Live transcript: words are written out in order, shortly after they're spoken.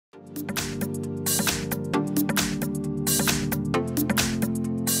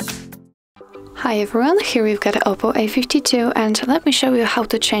Hi everyone, here we've got OPPO A52 and let me show you how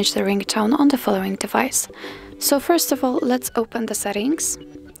to change the ringtone on the following device. So first of all, let's open the settings,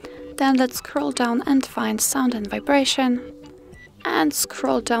 then let's scroll down and find sound and vibration and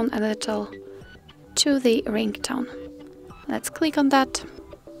scroll down a little to the ringtone. Let's click on that,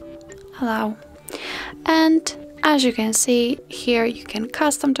 allow, and as you can see here you can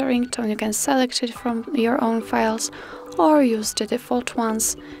custom the ringtone, you can select it from your own files or use the default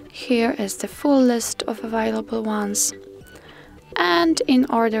ones. Here is the full list of available ones, and in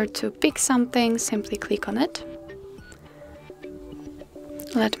order to pick something, simply click on it.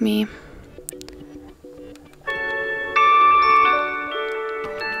 Let me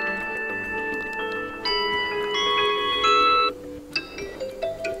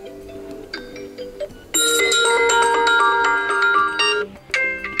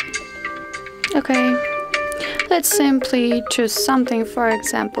okay. Let's simply choose something, for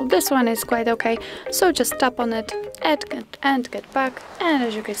example, this one is quite okay, so just tap on it and get back, and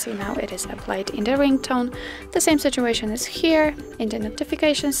as you can see now it is applied in the ringtone. The same situation is here in the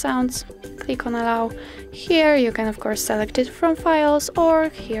notification sounds, click on allow. Here you can of course select it from files, or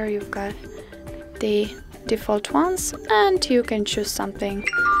here you've got the default ones and you can choose something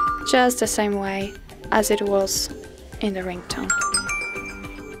just the same way as it was in the ringtone.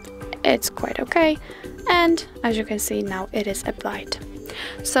 It's quite okay. And as you can see now it is applied.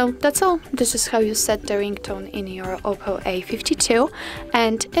 So that's all. This is how you set the ringtone in your OPPO A52,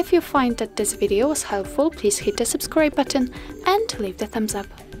 and if you find that this video was helpful, please hit the subscribe button and leave the thumbs up.